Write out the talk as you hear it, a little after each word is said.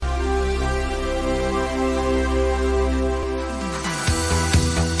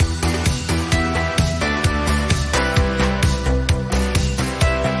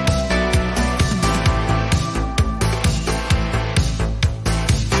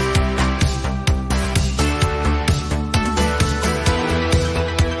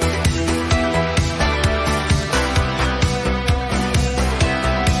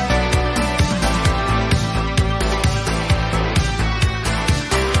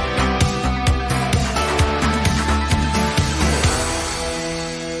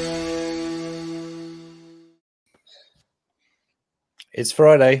It's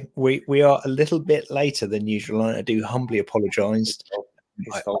Friday. We are a little bit later than usual. I do humbly apologise.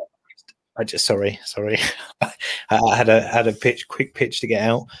 I just sorry. I had a quick pitch to get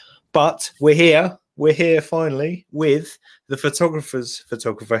out, but we're here. We're here finally with the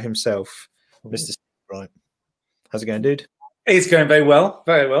photographer himself, Mr. Right. How's it going, dude? It's going very well,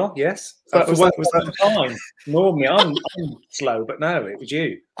 yes. But was that time? Normally I'm slow, but no, it was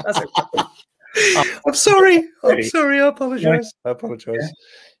you. That's it. I'm sorry. I apologise. Yeah.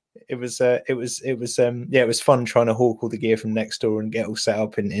 It was fun trying to hawk all the gear from next door and get all set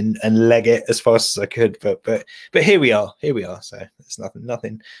up and leg it as fast as I could. But here we are. So it's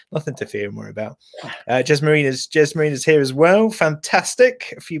nothing to fear and worry about. Jez Marina's here as well.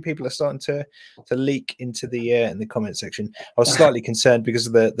 Fantastic. A few people are starting to leak into the in the comment section. I was slightly concerned because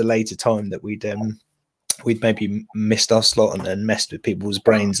of the later time that we'd maybe missed our slot and messed with people's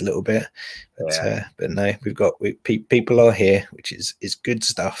brains a little bit, but no, people are here, which is good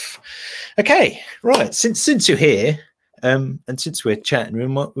stuff. Okay, right. Since you're here, and since we're chatting, we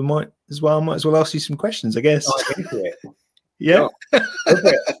might as well ask you some questions, I guess. Yeah. So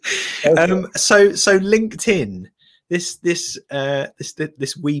LinkedIn, this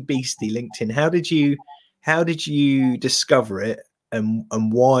wee beastie LinkedIn. How did you discover it? And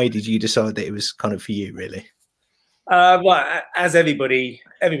why did you decide that it was kind of for you, really? Well, as everybody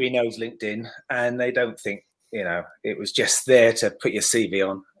knows LinkedIn, and they don't think, it was just there to put your CV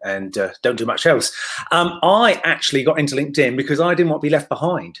on and don't do much else. I actually got into LinkedIn because I didn't want to be left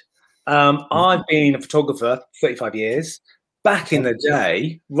behind. I've been a photographer 35 years. Back in the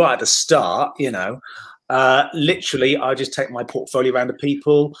day, right at the start, literally I just take my portfolio around to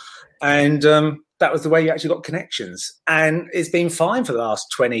people, and that was the way you actually got connections. And it's been fine for the last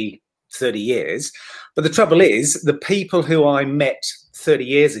 20, 30 years. But the trouble is, the people who I met 30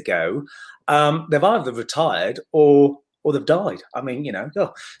 years ago, they've either retired or they've died. I mean,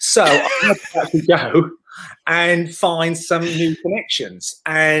 So I had to actually go and find some new connections.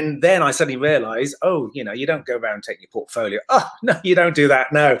 And then I suddenly realized, you don't go around and take your portfolio. Oh, no, you don't do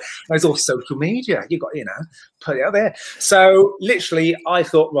that. No, it's all social media. You got, put it out there. So literally I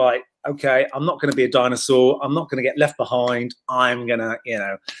thought, right, okay, I'm not going to be a dinosaur. I'm not going to get left behind. I'm going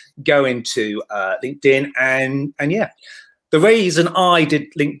to, go into LinkedIn. And yeah, the reason I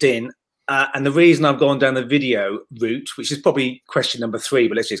did LinkedIn and the reason I've gone down the video route, which is probably question number 3,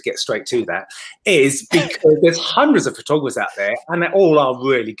 but let's just get straight to that, is because there's hundreds of photographers out there and they all are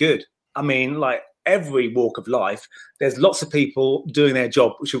really good. I mean, like every walk of life, there's lots of people doing their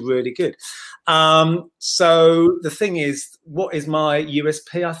job, which are really good. So the thing is, what is my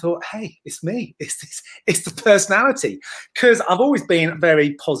USP? I thought, hey, it's me. It's the personality, because I've always been a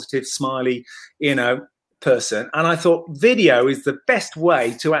very positive, smiley, person. And I thought video is the best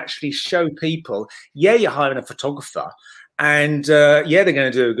way to actually show people, yeah, you're hiring a photographer and yeah, they're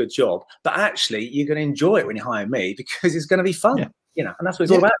going to do a good job, but actually you're going to enjoy it when you hire me because it's going to be fun, and that's what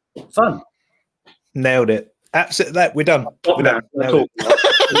it's all about, fun. Nailed it. Absolutely. That we're done.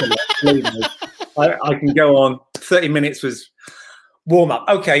 I can go on. 30 minutes was warm up.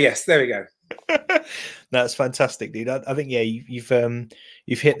 Okay, yes, there we go. That's fantastic, dude. I think you've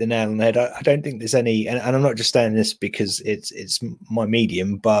hit the nail on the head. I don't think there's any, and I'm not just saying this because it's my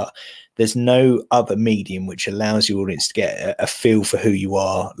medium, but there's no other medium which allows your audience to get a feel for who you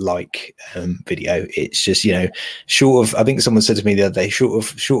are, like video. It's just short of, I think someone said to me the other day, short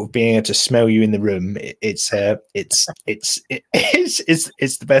of being able to smell you in the room, it's the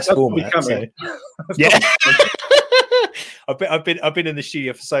best format. So, yeah. I've been in the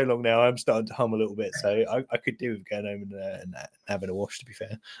studio for so long now. I'm starting to hum a little bit, so I could do with going home and having a wash. To be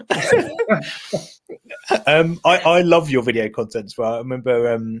fair, I love your video content as well. I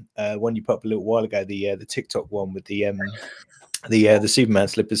remember one you put up a little while ago, the TikTok one with the Superman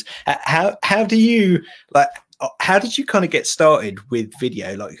slippers. How do you like? How did you kind of get started with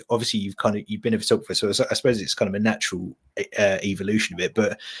video? Like, obviously you've been a photographer, so I suppose it's kind of a natural evolution of it.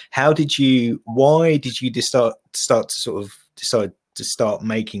 But why did you start to sort of decide to start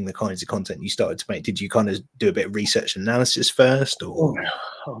making the kinds of content you started to make? Did you kind of do a bit of research and analysis first, or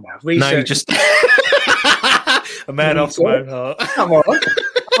no, research. No, just a man after my own heart. Come on.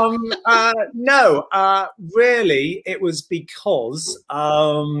 No, really, it was because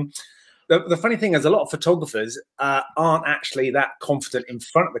the funny thing is, a lot of photographers aren't actually that confident in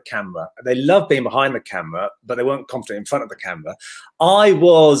front of the camera. They love being behind the camera, but they weren't confident in front of the camera. I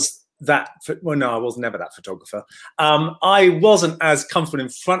was that, well, no, I was never that photographer. I wasn't as confident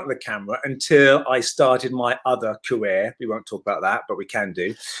in front of the camera until I started my other career. We won't talk about that, but we can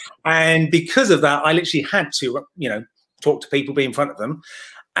do. And because of that, I literally had to, talk to people, be in front of them.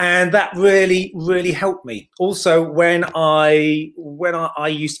 And that really helped me. Also, when I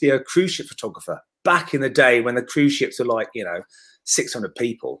used to be a cruise ship photographer back in the day, when the cruise ships are like 600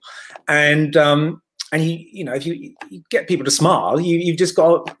 people, and if you get people to smile, you've just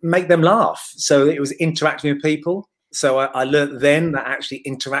got to make them laugh. So it was interacting with people. So I learned then that actually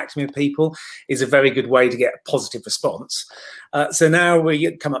interacting with people is a very good way to get a positive response. So now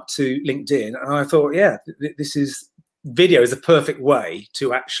we come up to LinkedIn, and I thought, video is a perfect way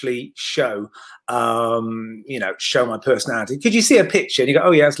to actually show, show my personality. Because you see a picture and you go,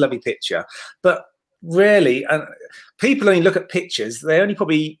 oh yeah, that's a lovely picture. But really, people only look at pictures. They only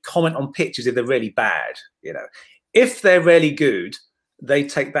probably comment on pictures if they're really bad. If they're really good, they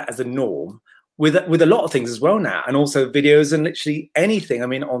take that as a norm. With a lot of things as well now, and also videos and literally anything. I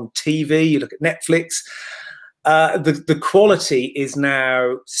mean, on TV, you look at Netflix. The quality is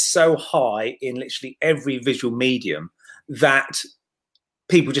now so high in literally every visual medium that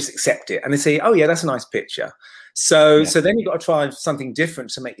people just accept it and they say, oh yeah, that's a nice picture. So then you've got to try something different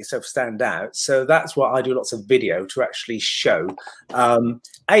to make yourself stand out. So that's why I do lots of video, to actually show A,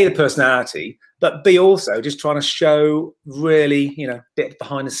 the personality, but B, also just trying to show really, bit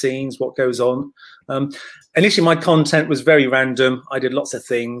behind the scenes, what goes on. Initially, my content was very random. I did lots of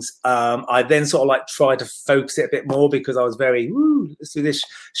things. I then sort of like tried to focus it a bit more because I was very, let's do this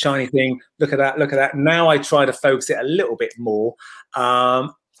shiny thing. Look at that, look at that. Now I try to focus it a little bit more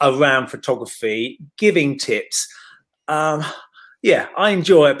around photography, giving tips. Yeah, I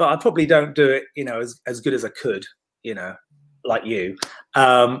enjoy it, but I probably don't do it, as good as I could, like you.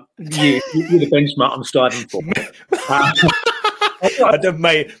 You're the benchmark I'm striving for. I don't,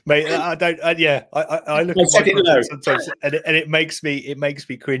 mate. I don't. I look at my content sometimes, and it makes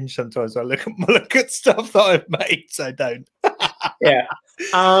me cringe sometimes. I look at stuff that I've made, so don't. Yeah,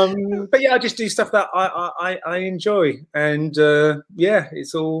 but yeah, I just do stuff that I enjoy, and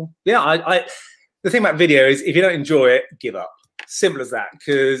it's all. Yeah, the thing about video is, if you don't enjoy it, give up. Simple as that.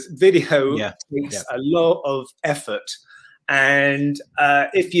 Because video takes a lot of effort, and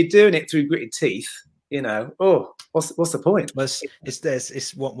if you're doing it through gritted teeth, what's the point? Well,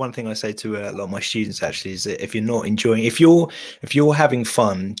 it's one thing I say to a lot of my students actually is that if you're not enjoying, if you're having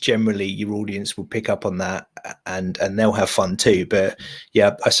fun, generally your audience will pick up on that and they'll have fun too. But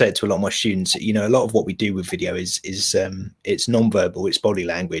yeah, I say it to a lot of my students, a lot of what we do with video is it's non-verbal, it's body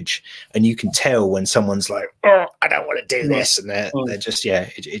language, and you can tell when someone's like, oh, I don't want to do this, and they're just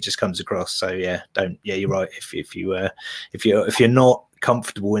it just comes across. So you're right. If you're not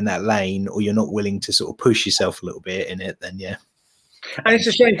comfortable in that lane, or you're not willing to sort of push yourself a little bit in it, then and it's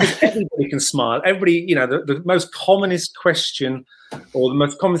a shame because everybody can smile. Everybody, the most commonest question or the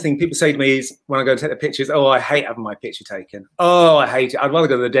most common thing people say to me is when I go to take the pictures, oh, I hate having my picture taken. Oh, I hate it. I'd rather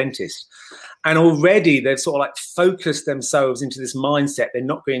go to the dentist. And already they've sort of like focused themselves into this mindset they're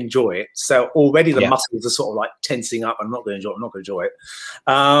not going to enjoy it. So already the muscles are sort of like tensing up. I'm not going to enjoy it. I'm not going to enjoy it.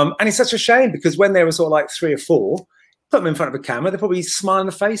 And it's such a shame because when they were sort of like 3 or 4, put them in front of a camera, they're probably smiling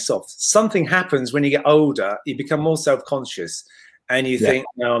the face off. Something happens when you get older, you become more self-conscious and you think,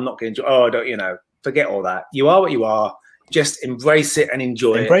 no, I'm not going to enjoy, oh, don't, forget all that. You are what you are. Just embrace it and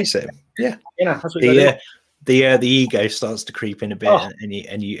enjoy it. Embrace it. Yeah. That's what you do. The ego starts to creep in a bit,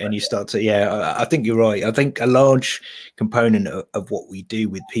 and you start to I think you're right. I think a large component of what we do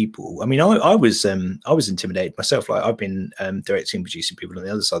with people. I mean, I was intimidated myself. Like I've been directing and producing people on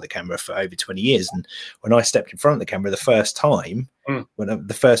the other side of the camera for over 20 years, and when I stepped in front of the camera the first time, when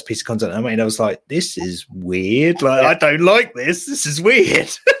the first piece of content I made, I was like, "This is weird. Like I don't like this. This is weird."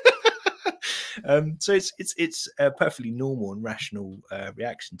 So it's a perfectly normal and rational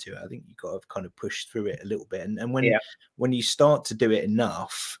reaction to it. I think you've got to kind of push through it a little bit, and when you start to do it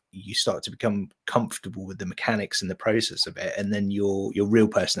enough, you start to become comfortable with the mechanics and the process of it, and then your real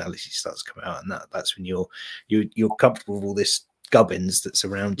personality starts to come out, and that's when you're comfortable with all this gubbins that's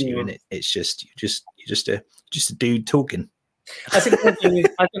around you, and it's just you're just a dude talking. I think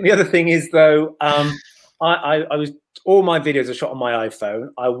the other thing is though, I was. All my videos are shot on my iPhone.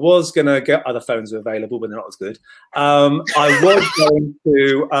 I was going to get other phones available, but they're not as good. I was going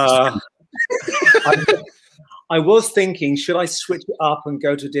to. I was thinking, should I switch it up and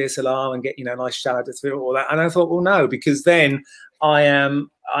go to DSLR and get a nice shadow through all that? And I thought, well, no, because then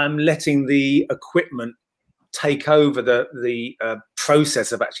I'm letting the equipment take over the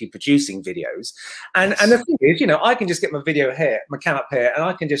process of actually producing videos. And the thing is, I can just get my video here, my cam up here, and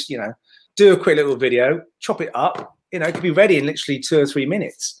I can just do a quick little video, chop it up. It could be ready in literally 2 or 3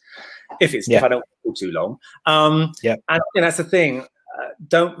 minutes if I don't go too long. And that's the thing.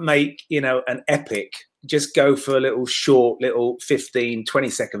 Don't make, an epic. Just go for a little short, little 15,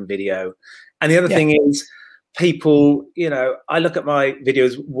 20-second video. And the other thing is people, you know, I look at my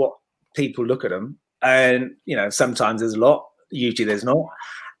videos, what people look at them, and, you know, sometimes there's a lot, usually there's not.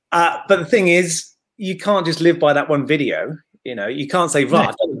 But the thing is, you can't just live by that one video. You know, you can't say, right,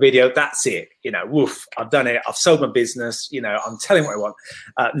 I've done the video, that's it. You know, woof, I've done it. I've sold my business. You know, I'm telling what I want.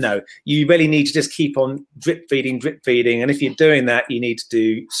 No, you really need to just keep on drip feeding. And if you're doing that, you need to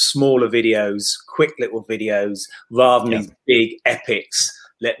do smaller videos, quick little videos, rather than these big epics.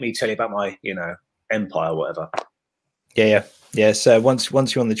 Let me tell you about my, you know, empire, or whatever. Yeah. So once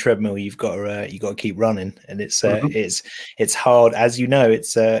you're on the treadmill, you've got to keep running, and it's hard, as you know.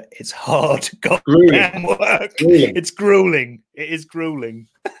 It's hard goddamn work. It's grueling. It is grueling.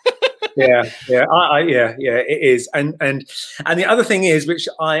 yeah, it is. And the other thing is, which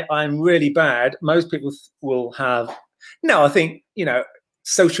I'm really bad. Most people will have. No, I think, you know,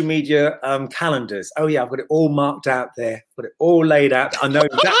 social media calendars. Oh yeah, I've got it all marked out there. Got it all laid out. I know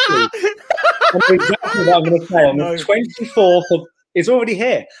exactly. I know exactly what I'm going to say. On the 24th of, it's already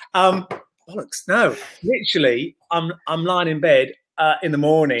here. Bollocks, no. Literally, I'm lying in bed in the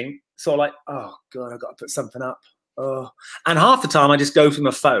morning, sort of like, oh God, I've got to put something up. Oh, and half the time I just go through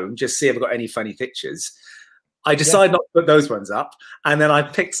my phone, just see if I've got any funny pictures. I decide not to put those ones up, and then I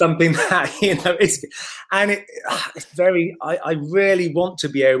pick something that, you know, it's very. I really want to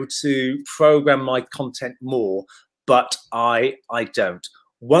be able to program my content more, but I don't.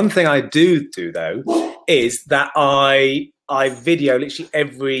 One thing I do though is that I video literally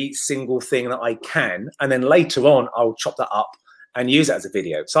every single thing that I can, and then later on I'll chop that up and use it as a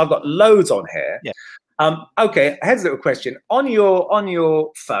video. So I've got loads on here. Yeah. Okay, here's a little question. On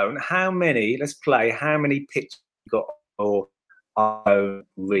your phone, how many pictures you got or iPhone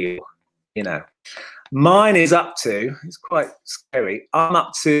reel? You know, mine is up to, it's quite scary, I'm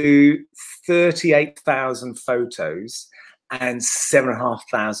up to 38,000 photos and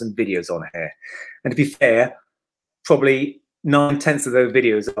 7,500 videos on here. And to be fair, probably 9/10 of those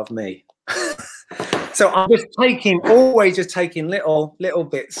videos are of me. So I'm always just taking little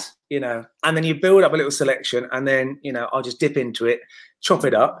bits, you know, and then you build up a little selection, and then, you know, I'll just dip into it, chop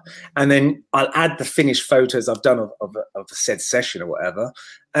it up, and then I'll add the finished photos I've done of a said session or whatever.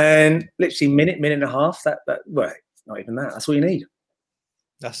 And literally minute and a half, well, not even that. That's all you need.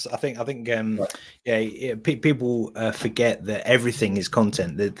 I think people forget that everything is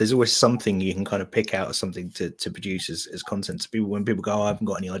content. There's always something you can kind of pick out as something to produce as content. So when people go, oh, I haven't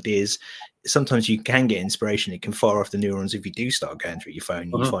got any ideas, sometimes you can get inspiration. It can fire off the neurons if you do start going through your phone.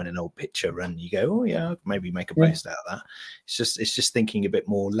 You find an old picture and you go, oh yeah, maybe make a post out of that. It's just thinking a bit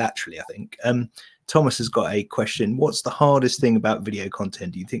more laterally, I think. Thomas has got a question. What's the hardest thing about video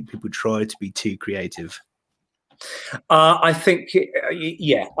content? Do you think people try to be too creative? I think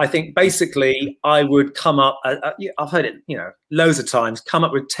basically I would come up, I've heard it, you know, loads of times, come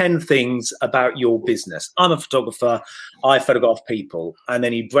up with 10 things about your business. I'm a photographer, I photograph people, and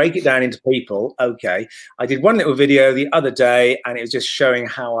then you break it down into people. Okay, I did one little video the other day and it was just showing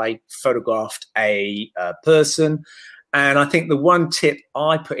how I photographed a person. And I think the one tip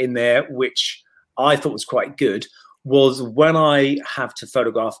I put in there, which I thought was quite good, was when I have to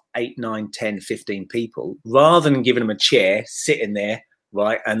photograph 8, 9, 10, 15 people, rather than giving them a chair, sitting there,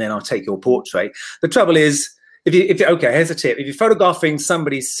 right, and then I'll take your portrait. The trouble is, okay, here's a tip. If you're photographing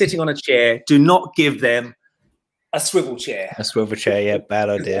somebody sitting on a chair, do not give them a swivel chair. A swivel chair, yeah, bad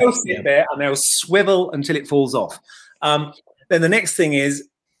idea. They'll sit there and they'll swivel until it falls off. Then the next thing is,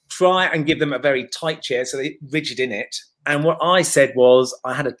 try and give them a very tight chair so they're rigid in it. And what I said was,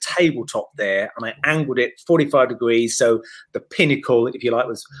 I had a tabletop there and I angled it 45 degrees. So the pinnacle, if you like,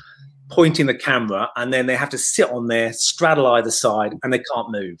 was pointing the camera, and then they have to sit on there, straddle either side, and they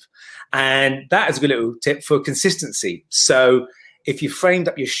can't move. And that is a good little tip for consistency. So if you framed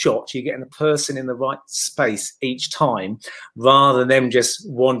up your shot, you're getting the person in the right space each time, rather than them just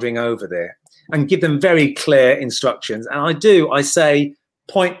wandering over there, and give them very clear instructions. And I say,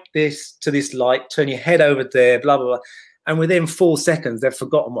 point this to this light, turn your head over there, blah, blah, blah. And within 4 seconds, they've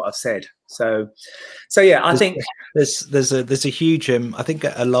forgotten what I've said. So yeah, I think there's a huge, I think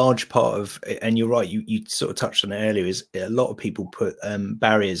a large part of, and you're right, you sort of touched on it earlier, is a lot of people put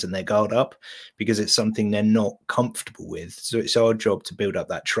barriers in their guard up because it's something they're not comfortable with. So it's our job to build up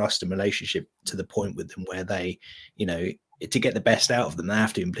that trust and relationship to the point with them where they, you know, to get the best out of them, they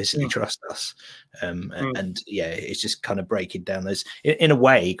have to implicitly trust us. And yeah, it's just kind of breaking down those, in a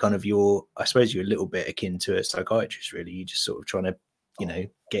way, kind of I suppose you're a little bit akin to a psychiatrist, really. You're just sort of trying to, you know,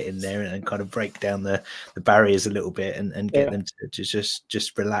 get in there and kind of break down the barriers a little bit and get them to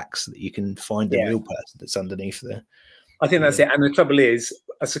just relax, so that you can find the real person that's underneath there. I think that's it. And the trouble is,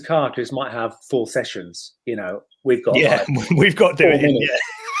 a psychiatrist might have 4 sessions, you know, we've got we've got doing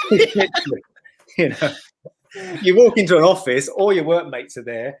it. Yeah. You know. You walk into an office, all your workmates are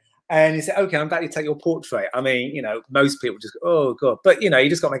there, and you say, okay, I'm about to take your portrait. I mean, you know, most people just go, oh, God. But, you know, you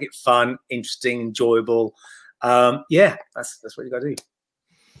just got to make it fun, interesting, enjoyable. Yeah, that's what you got to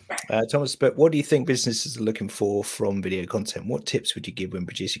do. Thomas, but what do you think businesses are looking for from video content? What tips would you give when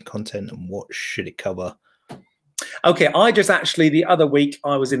producing content, and what should it cover? Okay, I just actually, the other week,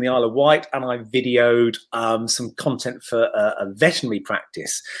 I was in the Isle of Wight and I videoed some content for a veterinary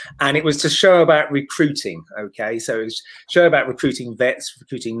practice. And it was to show about recruiting, okay? So it was show about recruiting vets,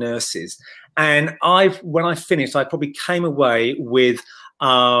 recruiting nurses. And when I finished, I probably came away with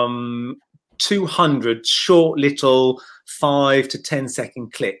 200 short little 5 to 10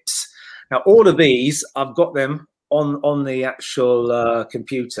 second clips. Now, all of these, I've got them on the actual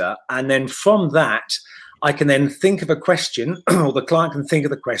computer. And then from that, I can then think of a question, or the client can think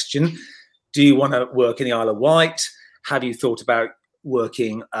of the question. Do you want to work in the Isle of Wight? Have you thought about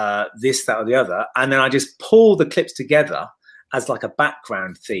working this, that, or the other? And then I just pull the clips together as like a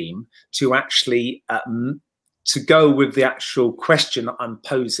background theme to actually to go with the actual question that I'm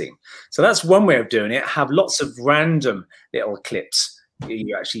posing. So that's one way of doing it. Have lots of random little clips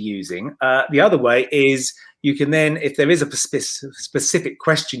you're actually using. The other way is you can then, if there is a specific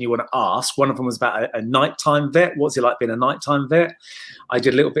question you want to ask, one of them was about a nighttime vet. What's it like being a nighttime vet? I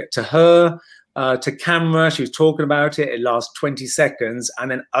did a little bit to her, to camera. She was talking about it. It lasts 20 seconds. And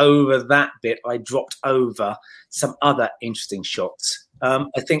then over that bit, I dropped over some other interesting shots. I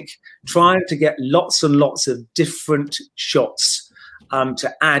think trying to get lots and lots of different shots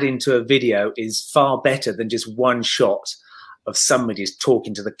to add into a video is far better than just one shot of somebody just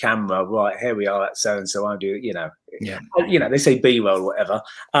talking to the camera. Right, here we are at so-and-so. I do, you know, they say B-roll or whatever.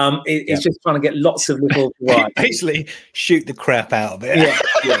 It's just trying to get lots of little basically shoot the crap out of it.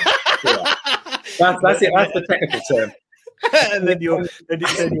 Yeah. That's it. That's the technical term. And then your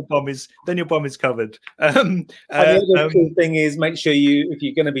bomb is covered. And the other cool thing is, make sure if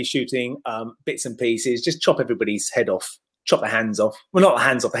you're going to be shooting bits and pieces, just chop everybody's head off, chop the hands off. Well, not the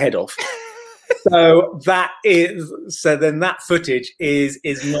hands off, the head off. So then that footage is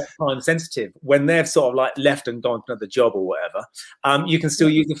not time sensitive. When they've sort of like left and gone to another job or whatever, you can still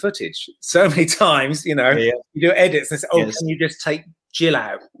use the footage. So many times, you know, you do edits and say, oh, can you just take Jill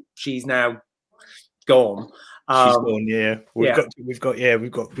out? She's now gone. She's gone. Yeah, we've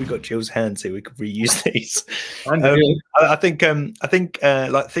got Jill's hands here. We could reuse these. I think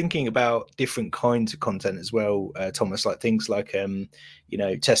like thinking about different kinds of content as well, Thomas. Like things like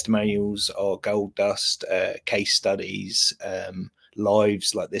testimonials or gold dust, case studies,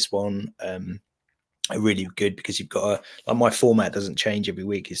 lives like this one. Are really good because you've got my format doesn't change every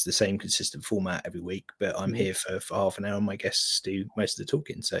week. It's the same consistent format every week, but I'm here for half an hour and my guests do most of the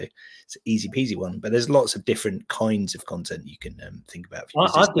talking, so it's an easy peasy one. But there's lots of different kinds of content you can think about.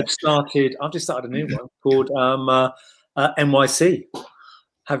 I've just started a new one called NYC.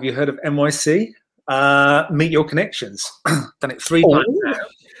 Have you heard of NYC? Meet Your Connections. Done it 3 times now.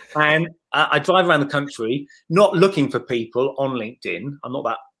 And I drive around the country not looking for people on LinkedIn. I'm not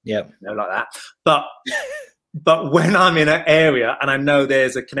that like that. But when I'm in an area and I know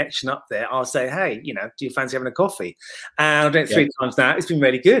there's a connection up there, I'll say, hey, do you fancy having a coffee? And I've done it 3 times now. It's been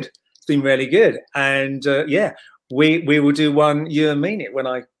really good. And we will do one. You mean it when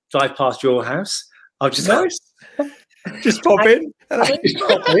I drive past your house. I'll just just pop in. Just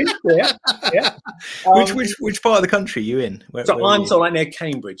pop in. Yeah. Which part of the country are you in? I'm sort of like near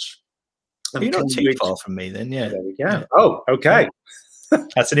Cambridge. You're not too far from me then. Yeah. There we go. Yeah. Oh, okay.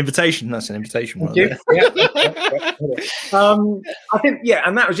 That's an invitation. Right there. I think,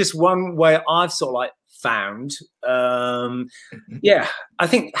 and that was just one way I've sort of like found. I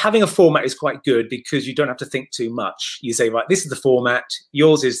think having a format is quite good because you don't have to think too much. You say, right, this is the format.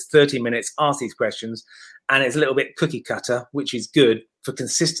 Yours is 30 minutes, ask these questions. And it's a little bit cookie cutter, which is good for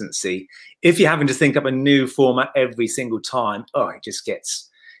consistency. If you're having to think up a new format every single time, it just gets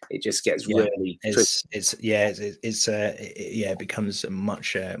really it becomes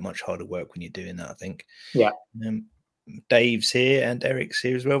much harder work when you're doing that, I think. Dave's here and Eric's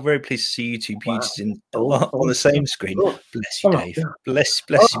here as well. Very pleased to see you two beauties on the same screen. Bless you, Dave. Bless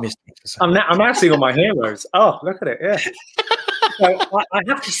you, Mr. I'm now seeing all my heroes. Oh, look at it. Yeah. So I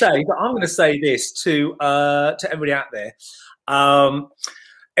have to say that I'm going to say this to everybody out there.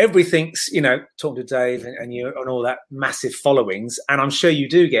 Everybody thinks, talking to Dave and you and all that massive followings, and I'm sure you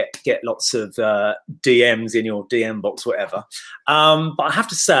do get lots of DMs in your DM box, whatever. But I have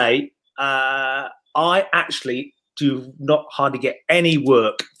to say, I actually do not hardly get any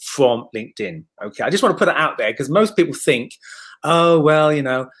work from LinkedIn. Okay, I just want to put it out there because most people think, oh well,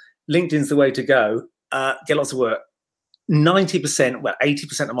 LinkedIn's the way to go. Get lots of work. 90%, well,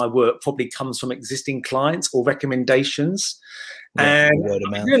 80% of my work probably comes from existing clients or recommendations. Yeah,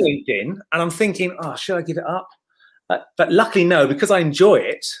 and I'm doing LinkedIn, and I'm thinking, oh, should I give it up? But luckily, no, because I enjoy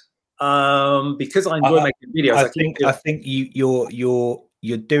it. Because I enjoy making videos. I think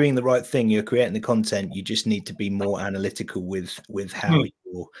you're doing the right thing. You're creating the content. You just need to be more analytical with how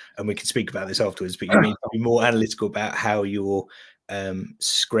you're, and we can speak about this afterwards, but you need to be more analytical about how you're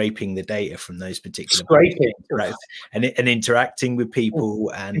scraping the data from those particular and interacting with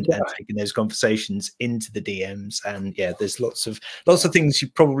people and taking those conversations into the DMs. And yeah, there's lots of things you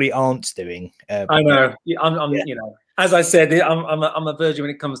probably aren't doing. I know. I'm you know, as I said, I'm a virgin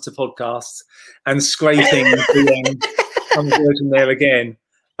when it comes to podcasts and scraping the DMs. I'm a virgin there again.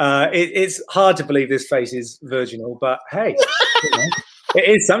 It's hard to believe this face is virginal, but hey, you know, it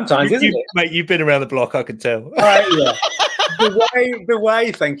is sometimes, isn't it? Mate, you've been around the block, I can tell. Yeah. The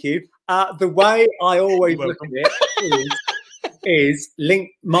way, thank you. The way I always look at it is link.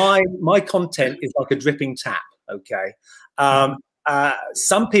 My content is like a dripping tap. Okay.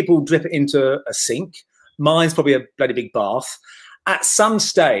 Some people drip it into a sink. Mine's probably a bloody big bath. At some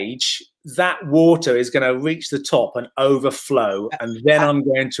stage, that water is going to reach the top and overflow, and then I'm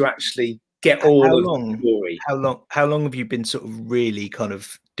going to actually get all of the glory. How long have you been sort of really kind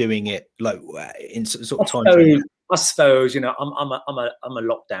of doing it, like in sort of time? I suppose, you know, I'm a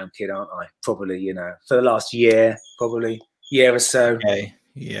lockdown kid, aren't I? Probably, you know, for the last year or so. Okay.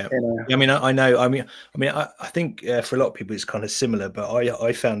 Yeah. I mean, I know. I mean, I think for a lot of people it's kind of similar, but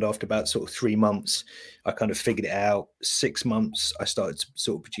I found after about sort of 3 months, I kind of figured it out. 6 months, I started to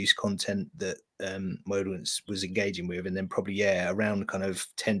sort of produce content that my audience was engaging with, and then probably around kind of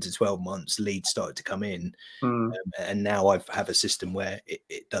 10 to 12 months, leads started to come in, and now I have a system where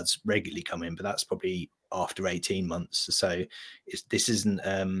it does regularly come in, but that's probably after 18 months. So this isn't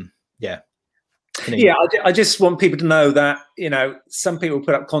Yeah, I just want people to know that, you know, some people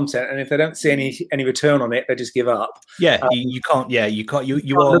put up content, and if they don't see any return on it, they just give up. Yeah, you can't. Yeah, you can't.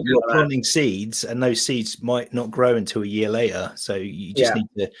 You're planting seeds, and those seeds might not grow until a year later. So you just need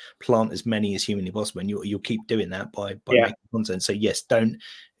to plant as many as humanly possible, and you'll keep doing that by making content. So yes, don't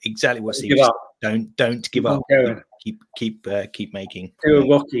exactly what Steve said. Don't give up. Keep making. Do a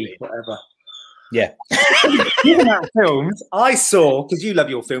Rocky, whatever. Yeah. Films I saw, because you love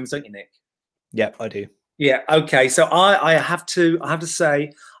your films, don't you, Nick? Yeah, I do. Yeah. Okay. So I have to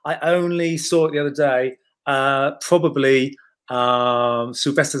say I only saw it the other day. Probably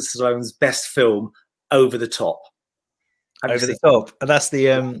Sylvester Stallone's best film, Over the Top. Over the Top. That's the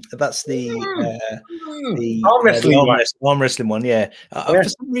arm wrestling one. Yeah. For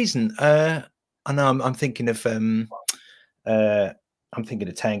some reason, I know I'm thinking of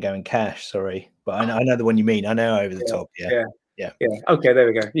Tango and Cash. Sorry, but I know the one you mean. I know Over the Top. Yeah. Okay, there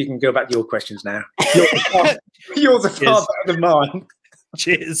we go. You can go back to your questions now. Yours are far better than mine.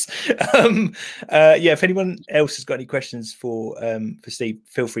 Cheers. If anyone else has got any questions for Steve,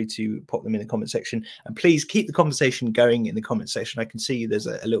 feel free to pop them in the comment section, and please keep the conversation going in the comment section. I can see there's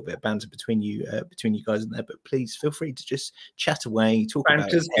a little bit of banter between you guys in there, but please feel free to just chat away, talk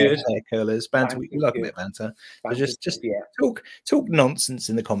Banter's about hair curlers, banter. We like a bit of banter. So just talk nonsense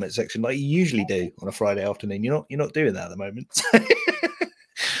in the comment section like you usually do on a Friday afternoon. You're not doing that at the moment.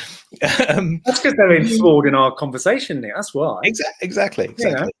 That's because they're enthralled in our conversation, Nick. That's why. Exactly.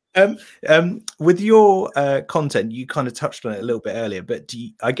 With your content, you kind of touched on it a little bit earlier, but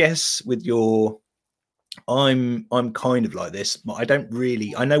I guess with your, I'm kind of like this. I don't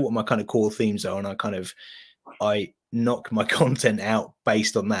really. I know what my kind of core themes are, and I knock my content out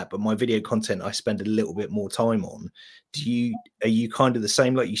based on that. But my video content, I spend a little bit more time on. Are you kind of the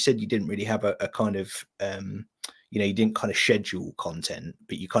same? Like you said, you didn't really have a kind of you didn't kind of schedule content,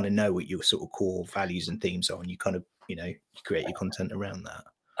 but you kind of know what your sort of core values and themes are, and you kind of, you create your content around that.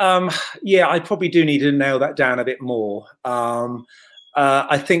 I probably do need to nail that down a bit more.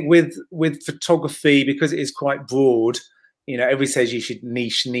 I think with photography, because it is quite broad, everybody says you should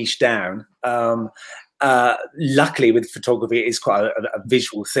niche down. Luckily with photography, it is quite a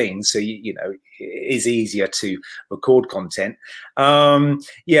visual thing. So, it is easier to record content. I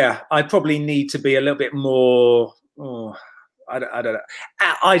probably need to be a little bit more, I don't know.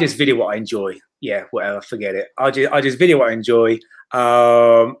 I just video what I enjoy. Yeah, whatever, forget it. I just video what I enjoy.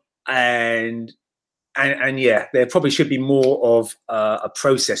 And there probably should be more of a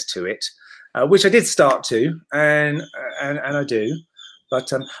process to it, which I did start to, and I do,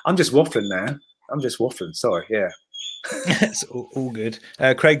 but I'm just waffling now. Sorry. Yeah. It's all good.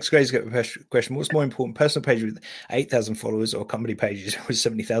 Craig's got a question. What's more important, personal page with 8,000 followers or company pages with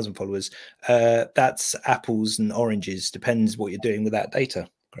 70,000 followers? That's apples and oranges. Depends what you're doing with that data,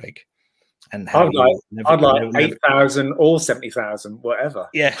 Craig. and how I'd like 8,000 or 70,000, whatever.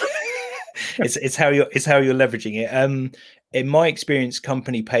 Yeah. it's how you're leveraging it. In my experience,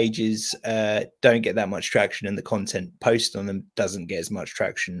 company pages don't get that much traction, and the content posted on them doesn't get as much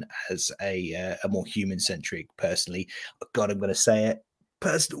traction as a more human-centric, personally, God, I'm going to say it,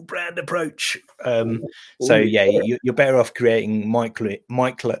 personal brand approach. So yeah, you're better off creating micro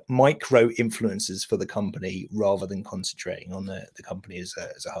influencers for the company rather than concentrating on the company as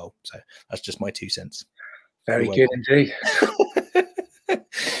a whole. So that's just my 2 cents. Very good indeed.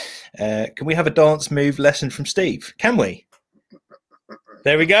 Can we have a dance move lesson from Steve? Can we?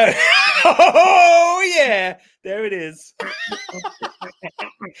 There we go. Oh yeah, there it is.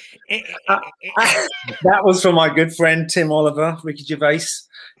 That was from my good friend Tim Oliver, Ricky Gervais,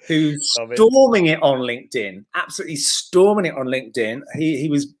 who's storming it on LinkedIn, absolutely storming it on LinkedIn. He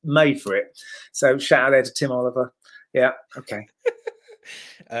was made for it. So shout out there to Tim Oliver. Yeah, okay.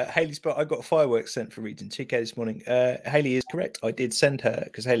 Hayley Spot, I got fireworks sent for reading 2K this morning. Hayley is correct. I did send her,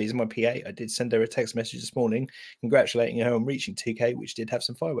 because Hayley is my PA, I did send her a text message this morning congratulating her on reaching 2K, which did have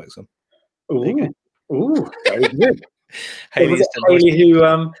some fireworks on. Ooh, very good. Hayley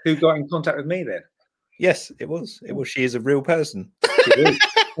who got in contact with me then? Yes, it was. She is a real person. She is.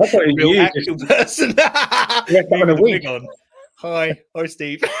 I thought it was real actual person. Hi,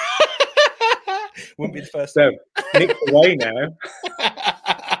 Steve. Wouldn't be the first time. Nick's away now.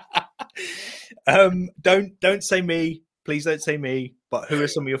 Don't say me, please don't say me, but who are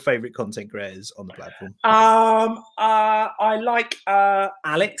some of your favorite content creators on the platform? I like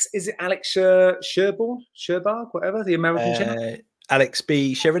Alex. Is it Alex Sherbarg, whatever, the American channel? Alex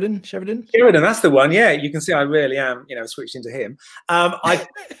B. Sheridan, that's the one. Yeah, you can see I really am, switched into him. I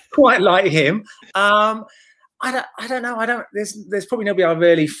quite like him. I don't know. There's probably nobody I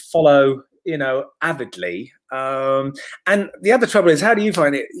really follow, avidly. And the other trouble is, how do you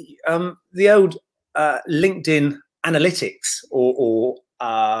find it? The old LinkedIn analytics or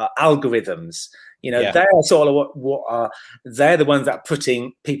algorithms, they're sort of what they're the ones that are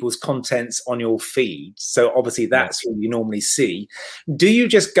putting people's contents on your feed. So obviously that's what you normally see. Do you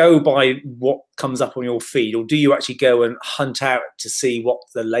just go by what comes up on your feed, or do you actually go and hunt out to see what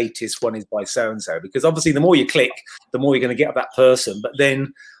the latest one is by so-and-so? Because obviously the more you click, the more you're going to get of that person. But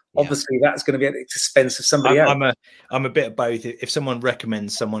then obviously that's going to be at the expense of somebody else. I'm a bit of both. If someone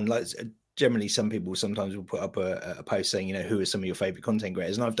recommends someone, like generally some people sometimes will put up a post saying, who are some of your favorite content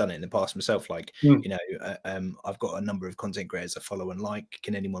creators, and I've done it in the past myself. Like, I've got a number of content creators I follow and like.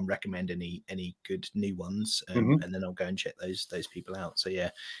 Can anyone recommend any good new ones? And then I'll go and check those people out. So yeah,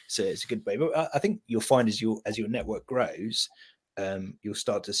 so it's a good way. But I think you'll find as your network grows, you'll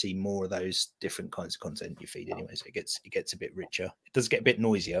start to see more of those different kinds of content you feed anyway. So it gets a bit richer. It does get a bit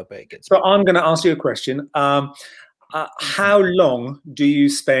noisier, but it gets. So I'm going to ask you a question. How long do you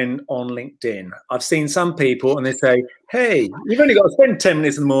spend on LinkedIn? I've seen some people and they say, hey, you've only got to spend 10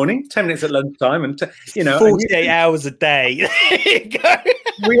 minutes in the morning, 10 minutes at lunchtime, and 48 hours a day. There you go.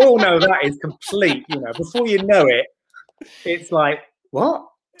 We all know that is complete. Before you know it, it's like, what?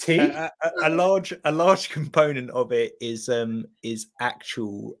 A large component of it is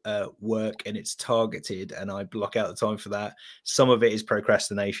actual work, and it's targeted, and I block out the time for that. Some of it is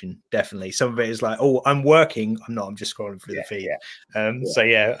procrastination, definitely. Some of it is like, oh, I'm working. I'm not. I'm just scrolling through the feed. So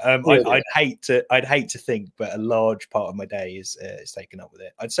yeah, I'd hate to think, but a large part of my day is taken up with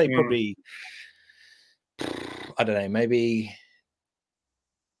it. I'd say probably, I don't know, maybe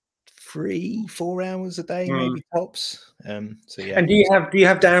 3-4 hours a day, maybe tops. So yeah. And do you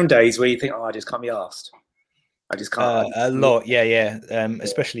have down days where you think, I just can't be asked? I just can't. A lot, yeah.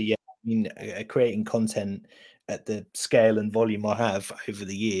 Especially, I mean, creating content at the scale and volume I have over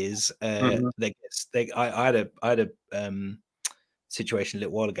the years. I had a situation a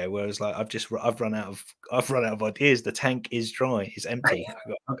little while ago where I was like, I've run out of ideas. The tank is dry. It's empty.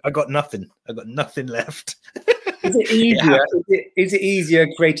 I got nothing. I got nothing left. Is it easier? Is it easier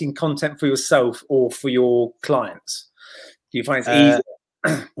creating content for yourself or for your clients? Do you find it's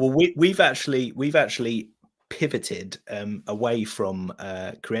easier? Well, we've actually pivoted away from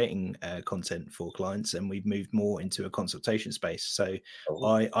creating content for clients, and we've moved more into a consultation space. So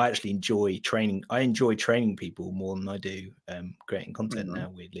I actually enjoy training. I enjoy training people more than I do creating content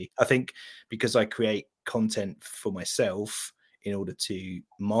now, weirdly. I think because I create content for myself in order to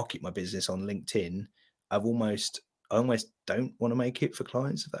market my business on LinkedIn, I almost don't want to make it for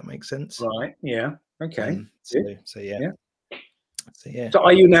clients, if that makes sense. Right. Yeah. Okay. So yeah. So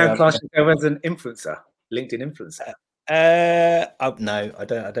are you now classing yourself as an influencer, LinkedIn influencer? No, I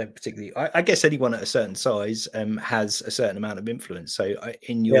don't. I don't particularly. I guess anyone at a certain size has a certain amount of influence. So,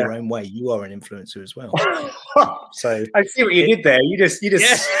 in your own way, you are an influencer as well. So I see what you did there. You just.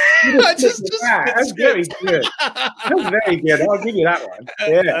 Yeah. That's very good. That's very good. I'll give you that one.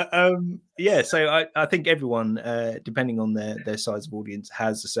 Yeah. So I think everyone, depending on their size of audience,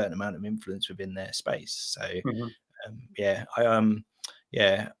 has a certain amount of influence within their space. So I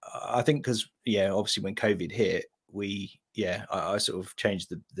think because obviously when COVID hit, I sort of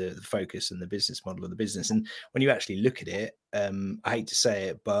changed the focus and the business model of the business. And when you actually look at it, I hate to say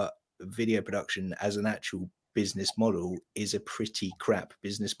it, but video production as an actual business model is a pretty crap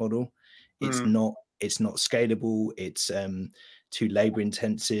business model. It's not scalable. It's too labor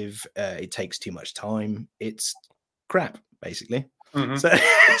intensive. It takes too much time. It's crap, basically. So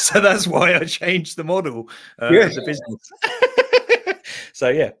that's why I changed the model of the business. So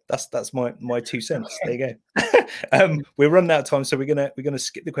yeah, that's my 2 cents. There you go. We're running out of time, so we're gonna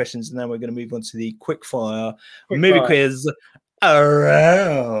skip the questions and then we're gonna move on to the quick fire movie quiz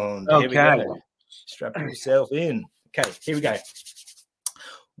around. Okay. Here we go. Strap yourself in. Okay, here we go.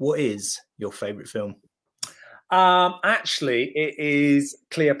 What is your favorite film? Actually, it is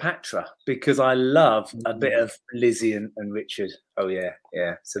Cleopatra, because I love a bit of Lizzie and Richard. Oh yeah.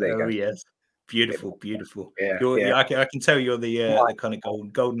 So there you go. Yes, beautiful. Yeah, I can tell you're the kind of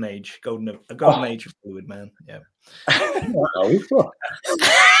golden age of Hollywood, man. Yeah.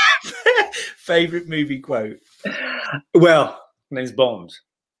 Favorite movie quote? Well, name's Bond.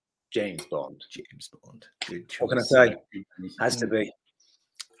 James Bond. Good choice. What can I say? Has to be.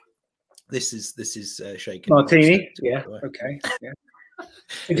 This is shaken. Martini. Yeah. Okay. Yeah.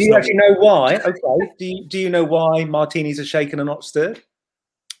 Do you actually know why? Okay. Do you know why martinis are shaken and not stirred?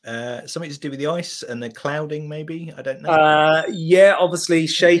 Something to do with the ice and the clouding, maybe. I don't know. Yeah. Obviously,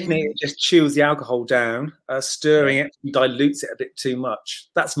 shaking it just chills the alcohol down. Stirring it dilutes it a bit too much.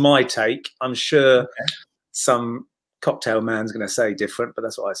 That's my take. I'm sure some cocktail man's going to say different, but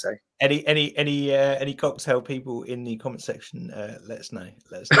that's what I say. Any cocktail people in the comment section, let us know.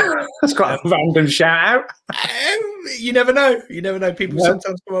 That's quite a random shout out. You never know. People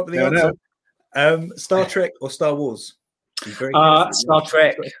sometimes come up with the answer. Star Trek or Star Wars? Star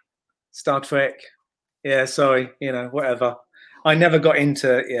Trek. Yeah, sorry, whatever. I never got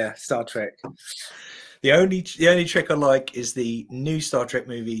into Star Trek. The only trick I like is the new Star Trek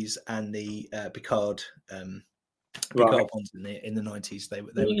movies and the Picard ones in the 90s. They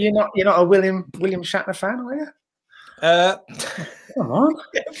were you're not a William Shatner fan, are you? Come on.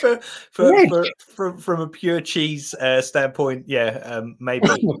 From a pure cheese standpoint, maybe.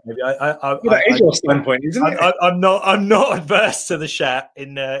 That is your standpoint, isn't it? I'm not adverse to the Shat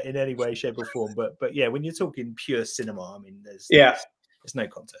in any way, shape, or form. But yeah, when you're talking pure cinema, I mean, there's no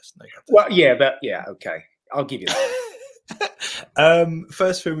contest. Well, okay, I'll give you that.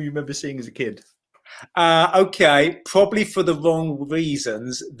 First film you remember seeing as a kid? Okay, probably for the wrong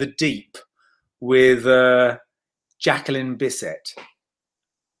reasons. The Deep with Jacqueline Bisset.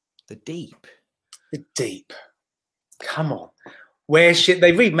 The Deep. Come on.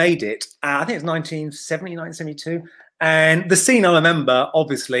 They remade it. I think it's 1970, 1972. And the scene I remember,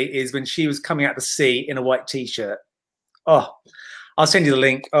 obviously, is when she was coming out of the sea in a white T-shirt. Oh, I'll send you the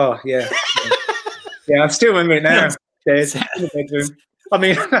link. Oh, yeah. I still remember it now. There's in the bedroom. I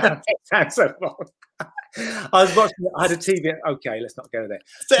mean, it sounds so wrong. I was watching it. I had a TV. Okay, let's not go there.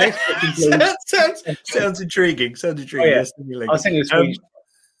 Sounds intriguing. Oh, yeah. I'll send you a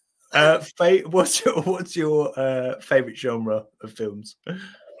screenshot. What's your favorite genre of films?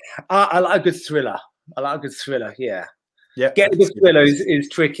 I like a good thriller. Yeah. Getting a good thriller is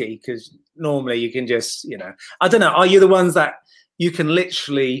tricky because normally you can just, I don't know. Are you the ones that you can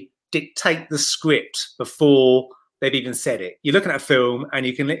literally dictate the script before they've even said it? You're looking at a film and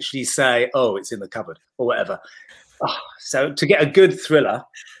you can literally say, "Oh, it's in the cupboard" or whatever. So to get a good thriller,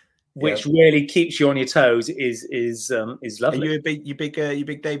 which really keeps you on your toes, is lovely. Are you a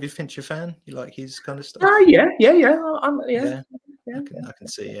big David Fincher fan? You like his kind of stuff? Yeah. I can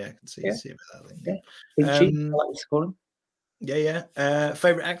see about that. Finchy, I like to call him.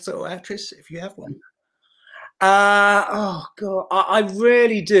 Favorite actor or actress, if you have one? Oh god, I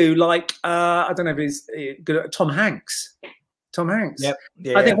really do like. I don't know if he's good. Tom Hanks. I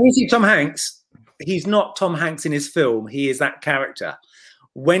think when you see Tom Hanks, he's not Tom Hanks in his film. He is that character.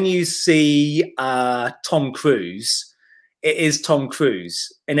 When you see Tom Cruise, it is Tom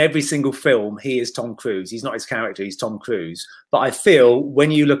Cruise. In every single film, he is Tom Cruise. He's not his character. He's Tom Cruise. But I feel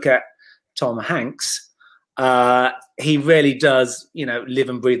when you look at Tom Hanks, he really does, live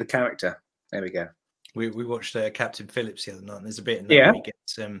and breathe the character. There we go. We watched Captain Phillips the other night, and there's a bit in that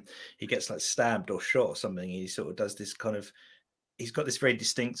where he gets like stabbed or shot or something. He sort of does this kind of, he's got this very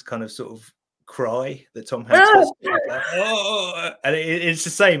distinct kind of sort of cry that Tom Hanks does, like, oh, and it's the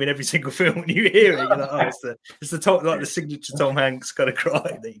same in every single film. When you hear it, you're like, oh, it's the top, like the signature Tom Hanks kind of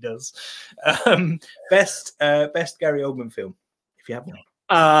cry that he does. Best Gary Oldman film, if you have one.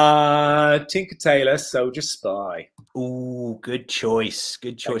 Tinker Tailor Soldier Spy. Oh, good choice.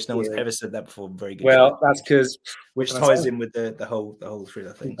 Good choice. No one's ever said that before. Very good. Well, that's because which ties in with the whole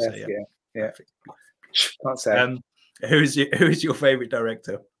thriller thing. So yeah. Can't say. Who is your favorite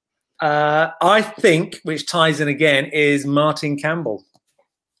director? I think, which ties in again, is Martin Campbell.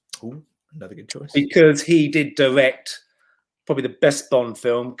 Oh, another good choice. Because he did direct probably the best Bond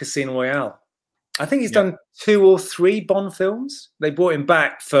film, Casino Royale. I think he's done 2 or 3 Bond films. They brought him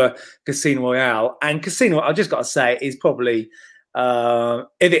back for Casino Royale, and Casino, I just got to say, is probably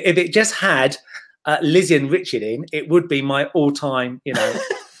if it just had Lizzie and Richard in, it would be my all-time,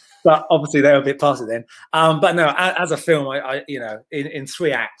 But obviously they were a bit past it then. But no, as a film, I in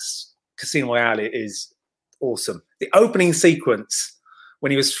 3 acts, Casino Royale is awesome. The opening sequence when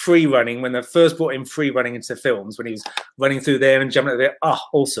he was free running, when they first brought him free running into films, when he was running through there and jumping there,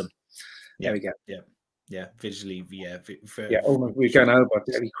 awesome. There we go. Yeah. Visually, we're going over.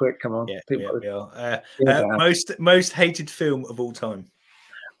 Very quick. Come on. Most hated film of all time.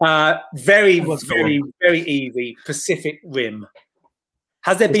 Very, very, very easy. Pacific Rim.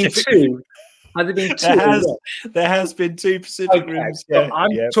 Has there been 2? Has there been 2? There has been 2 Pacific Rims. So I'm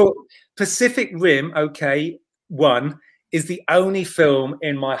talking Pacific Rim. Okay, 1 is the only film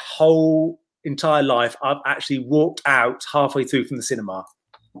in my whole entire life I've actually walked out halfway through from the cinema.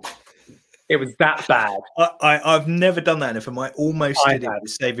 It was that bad. I've never done that in a film. I almost did it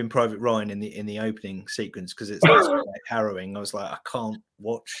with Saving Private Ryan in the opening sequence because it's like harrowing. I was like, I can't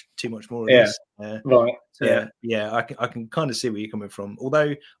watch too much more of this. Right. I can kind of see where you're coming from.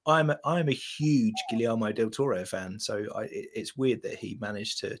 Although I'm a huge Guillermo del Toro fan, so it's weird that he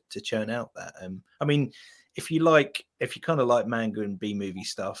managed to churn out that. I mean, if you kind of like manga and B-movie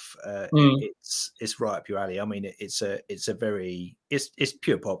stuff, it's right up your alley. I mean, it's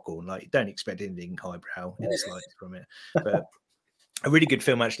pure popcorn. Like, don't expect anything highbrow in slides from it. But a really good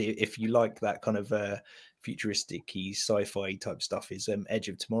film, actually, if you like that kind of futuristic-y sci-fi type stuff, is Edge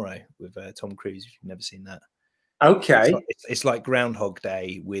of Tomorrow with Tom Cruise. If you've never seen that, okay, it's like Groundhog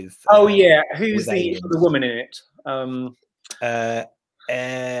Day with. Who's the woman in it?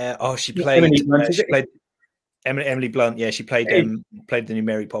 She played. Emily Blunt, she played the new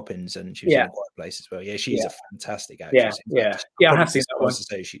Mary Poppins, and she was in a Quiet Place as well. Yeah, she's a fantastic actress. I have seen that one. To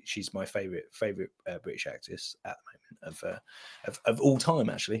say she's my favorite British actress at the moment of all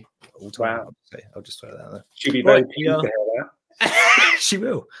time, actually. All time. Wow. I'll just throw that out there. She'll be very pleased to hear that. She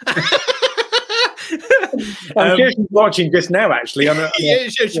will. I'm sure she's watching just now, actually.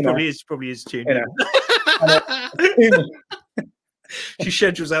 She probably is tuned in. She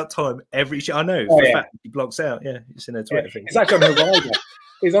schedules out time every. I know for a fact she blocks out. Yeah, it's in her Twitter thing. It's actually on her rider.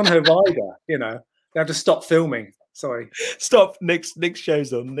 It's on her rider. They have to stop filming. Sorry. Stop. Nick's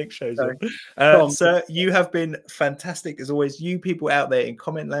show's on. Sir, you have been fantastic as always. You people out there in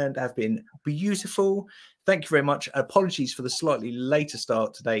comment land have been beautiful. Thank you very much. Apologies for the slightly later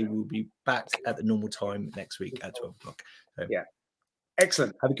start today. We'll be back at the normal time next week at 12 o'clock. So,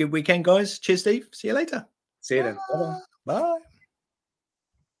 excellent. Have a good weekend, guys. Cheers, Steve. See you later. See you then. Bye-bye. Bye.